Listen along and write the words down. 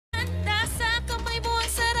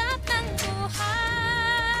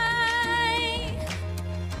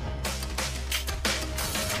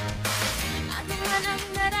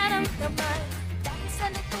naman. Dahil sa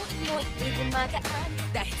natuin mo, ika'y gumagaan.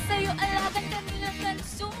 Dahil sa'yo alagan kami lang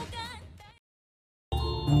kalusugan.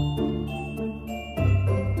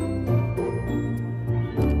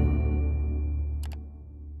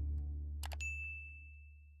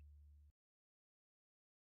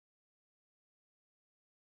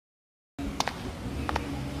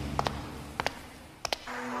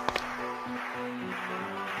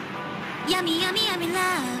 Yummy, yummy, yummy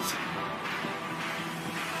love.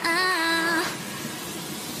 Ah.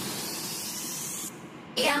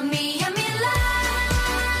 Yummy, yummy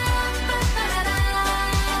love. Ba-ba-da-da.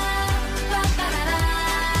 Ba-ba-da-da.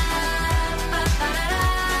 Ba-ba-da-da.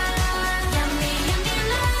 Yummy, yummy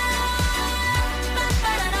love.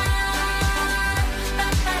 Ba-ba-da-da.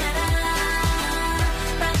 Ba-ba-da-da.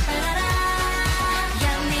 Ba-ba-da-da.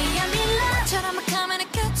 Yummy, yummy love. 처럼 I come and I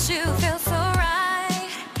got you, feel so right.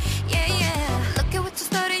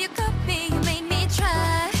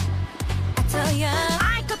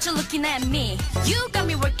 You're looking at me. You got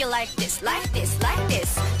me working like this, like this, like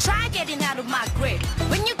this. Try getting out of my grip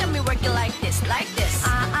when you got me working like this, like this.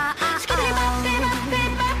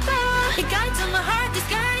 You got into my heart, this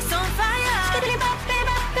guy's on fire.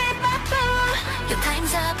 Your time's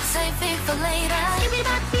up, save it for later.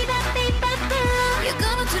 You're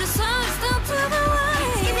going to the sun, stop to the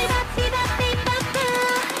light.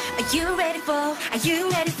 Are you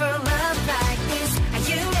ready for love like this? Are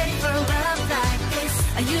you ready for love like this?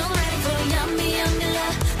 Are you ready for yummy, yummy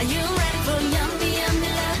love? Are you ready for yummy,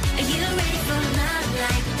 yummy love? Are you ready for love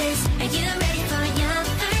like this? Are you ready for your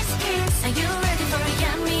first kiss? Are you ready for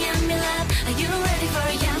yummy, yummy love? Are you ready for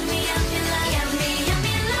yummy, yummy love? Yummy,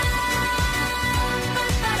 yummy love.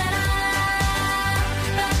 Ba-ba-da-da.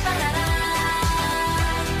 Ba-ba-da-da.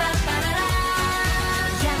 Ba-ba-da-da.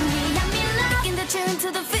 Yummy, yummy love. Taking the tune to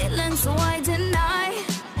the feeling, so why deny?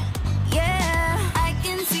 Yeah, I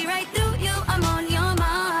can see right through you. I'm on your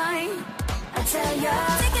mind. I tell ya,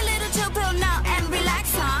 take a little chill pill now and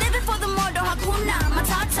relax, huh? Live it for the mortal hakuna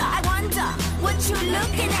matata. I wonder what you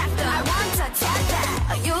looking after. I want to tell that.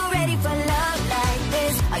 Are you ready for love like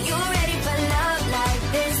this? Are you ready for love like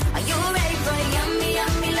this? Are you ready for yummy,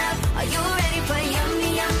 yummy love? Are you ready for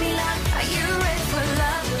yummy, yummy love? Are you ready for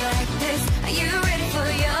love like this? Are you ready for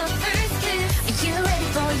your first kiss? Are you ready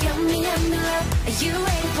for yummy, yummy love? Are you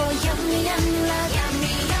ready for yummy, yummy love?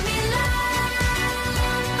 Yummy, yummy love.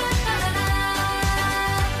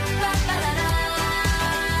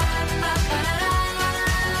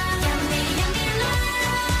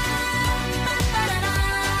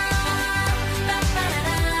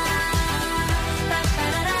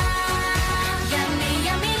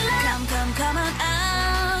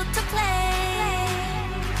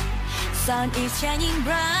 Sun is shining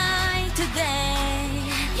bright today.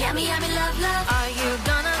 Yummy, yummy, love, love. Are you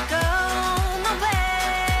gonna go my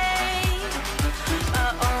way?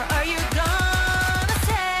 Or are you gonna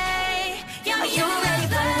say, yummy, are you ready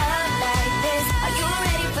for love like this? Are you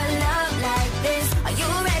ready for love like this? Are you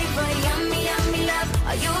ready for yummy, yummy love?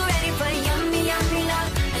 Are you ready for yummy, yummy love?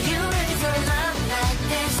 Are you ready for love like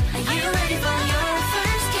this? Are you ready for your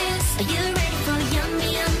first kiss? Are you ready for yummy,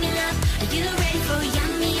 yummy love? Are you ready for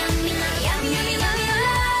yummy, yummy love? Yummy, yummy, love,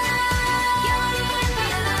 love.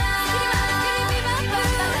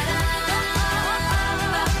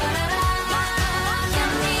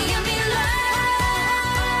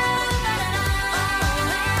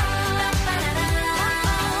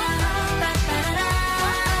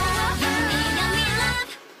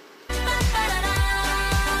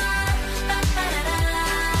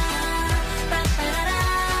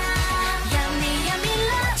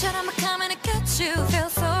 You feel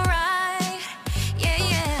so right, yeah,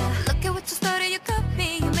 yeah. Look at what you started, you got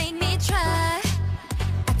me, you made me try.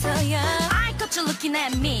 I tell ya, I got you looking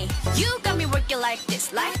at me. You got me working like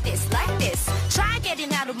this, like this, like this. Try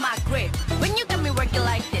getting out of my grip when you got me working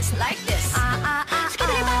like this, like this.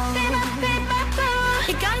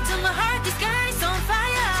 You got into my heart, this guy's on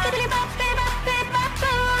fire.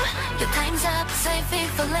 Your time's up, save it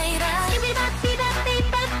for later.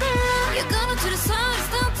 You're going to the sun,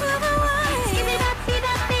 stop to the light.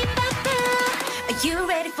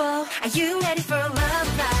 Are you ready for love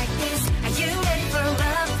like this? Are you ready for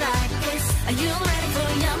love like this? Are you ready for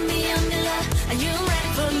yummy, yummy love? Are you ready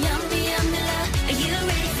for yummy, yummy love? Are you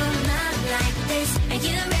ready for love like this? Are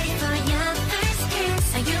you ready for your first kiss?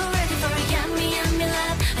 Are you ready for yummy, yummy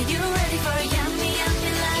love? Are you ready for yummy,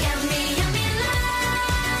 yummy love? Yummy, yummy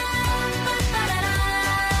love. Ba-ba-da-da.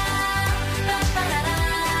 Ba-ba-da-da.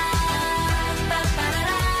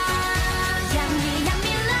 Ba-ba-da-da. Yummy,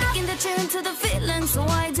 yummy love. Taking the tune to the feeling, so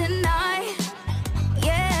why deny?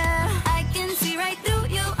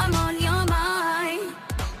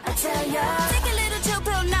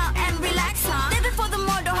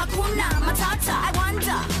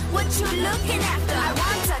 you looking after? I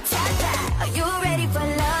want to tell that. Are you ready for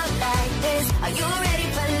love like this? Are you ready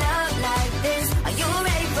for love like this? Are you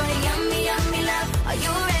ready for yummy, yummy love? Are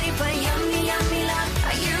you ready for yummy, yummy love?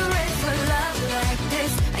 Are you ready for love like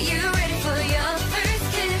this? Are you ready for your first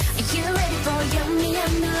kiss? Are you ready for yummy,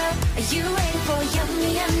 yummy love? Are you ready for yummy,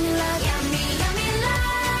 yummy love? Yummy, yummy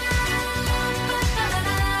love.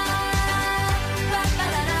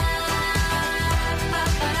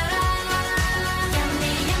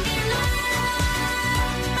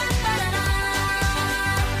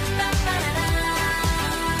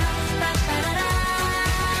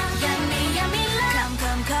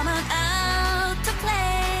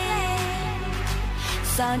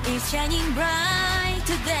 Sun is shining bright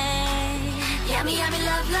today. Yummy, yummy,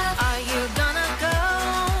 love, love. Are you gonna